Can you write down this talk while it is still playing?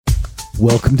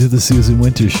Welcome to the Susan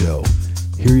Winter Show.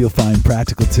 Here you'll find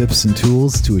practical tips and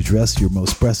tools to address your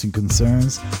most pressing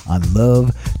concerns on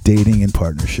love, dating, and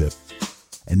partnership.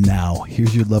 And now,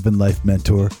 here's your love and life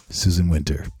mentor, Susan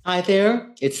Winter. Hi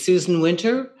there, it's Susan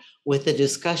Winter with a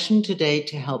discussion today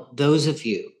to help those of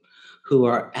you who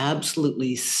are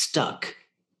absolutely stuck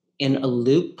in a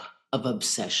loop of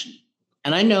obsession.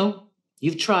 And I know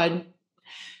you've tried.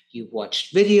 You've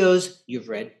watched videos, you've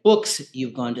read books,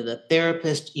 you've gone to the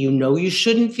therapist. You know you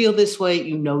shouldn't feel this way.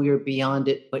 You know you're beyond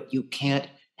it, but you can't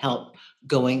help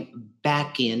going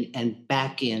back in and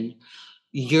back in,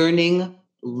 yearning,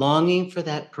 longing for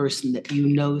that person that you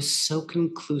know so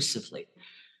conclusively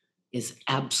is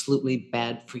absolutely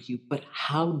bad for you. But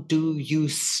how do you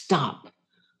stop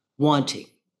wanting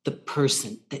the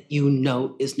person that you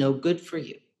know is no good for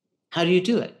you? How do you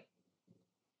do it?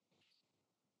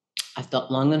 I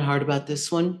thought long and hard about this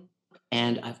one,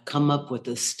 and I've come up with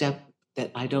a step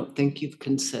that I don't think you've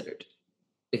considered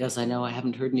because I know I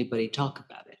haven't heard anybody talk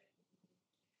about it.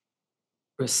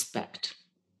 Respect.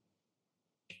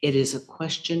 It is a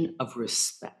question of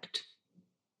respect.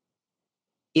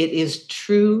 It is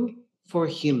true for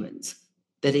humans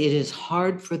that it is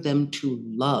hard for them to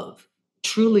love,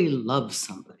 truly love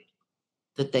somebody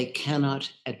that they cannot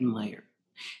admire.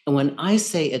 And when I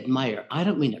say admire, I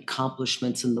don't mean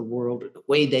accomplishments in the world or the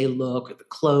way they look or the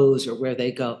clothes or where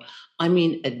they go. I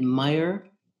mean admire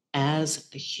as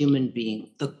a human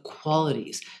being, the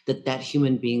qualities that that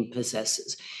human being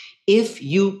possesses. If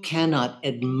you cannot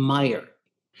admire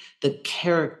the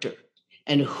character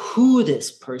and who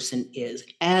this person is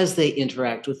as they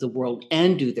interact with the world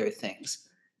and do their things,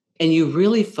 and you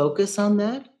really focus on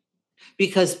that,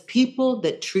 because people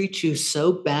that treat you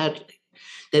so badly,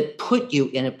 that put you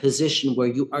in a position where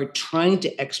you are trying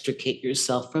to extricate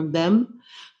yourself from them,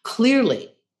 clearly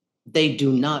they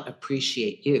do not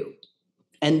appreciate you.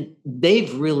 And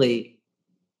they've really,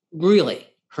 really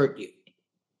hurt you,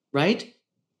 right?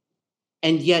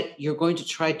 And yet you're going to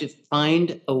try to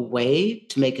find a way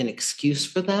to make an excuse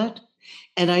for that.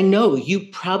 And I know you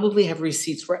probably have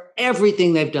receipts for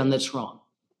everything they've done that's wrong.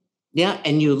 Yeah.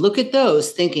 And you look at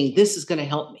those thinking, this is going to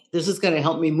help me. This is going to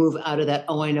help me move out of that.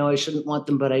 Oh, I know I shouldn't want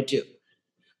them, but I do.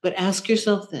 But ask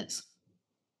yourself this: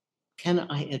 can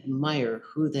I admire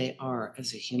who they are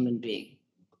as a human being?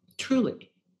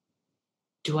 Truly.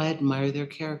 Do I admire their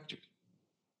character?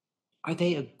 Are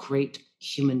they a great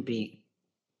human being?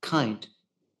 Kind,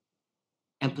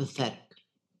 empathetic,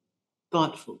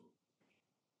 thoughtful?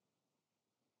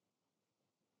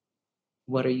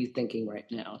 What are you thinking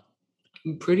right now?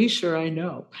 I'm pretty sure I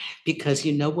know. Because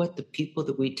you know what? The people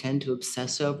that we tend to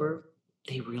obsess over,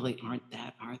 they really aren't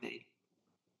that, are they?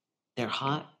 They're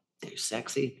hot, they're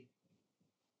sexy,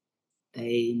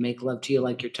 they make love to you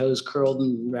like your toes curled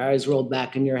and your eyes rolled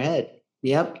back in your head.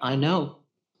 Yep, I know.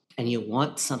 And you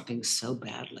want something so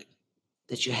badly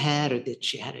that you had or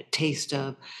that you had a taste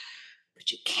of,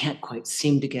 but you can't quite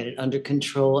seem to get it under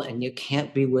control, and you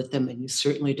can't be with them, and you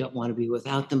certainly don't want to be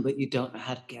without them, but you don't know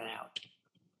how to get out.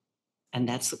 And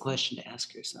that's the question to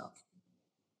ask yourself.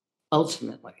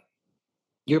 Ultimately,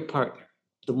 your partner,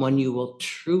 the one you will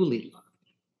truly love,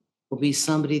 will be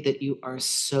somebody that you are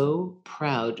so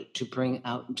proud to bring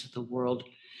out into the world,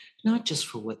 not just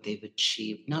for what they've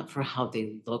achieved, not for how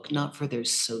they look, not for their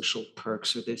social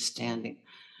perks or their standing,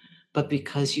 but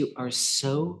because you are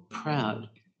so proud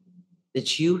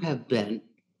that you have been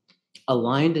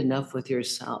aligned enough with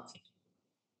yourself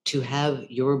to have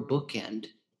your bookend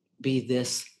be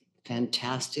this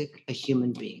fantastic a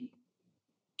human being.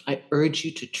 I urge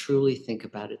you to truly think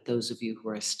about it, those of you who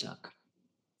are stuck.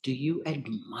 Do you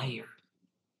admire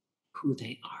who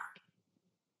they are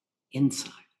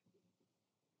inside?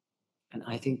 And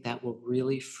I think that will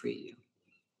really free you.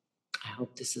 I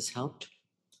hope this has helped.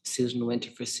 Susan Winter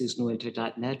for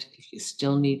SusanWinter.net. If you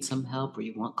still need some help or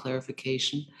you want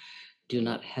clarification, do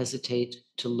not hesitate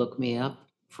to look me up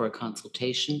for a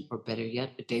consultation, or better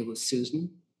yet, a day with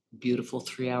Susan, beautiful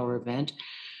 3-hour event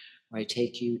where I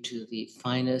take you to the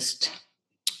finest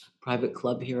private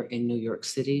club here in New York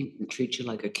City and treat you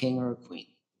like a king or a queen.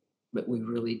 But we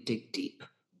really dig deep.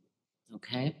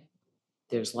 Okay?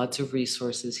 There's lots of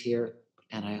resources here,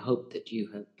 and I hope that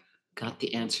you have got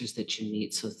the answers that you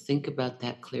need. So think about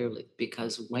that clearly,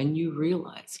 because when you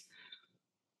realize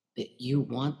that you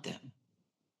want them,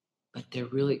 but they're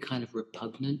really kind of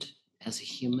repugnant as a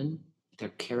human, their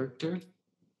character,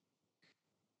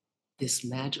 this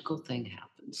magical thing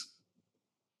happens.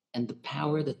 And the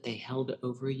power that they held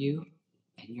over you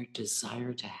and your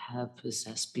desire to have,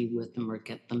 possess, be with them, or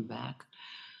get them back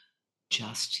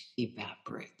just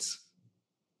evaporates.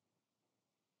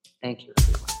 Thank you,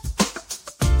 everyone.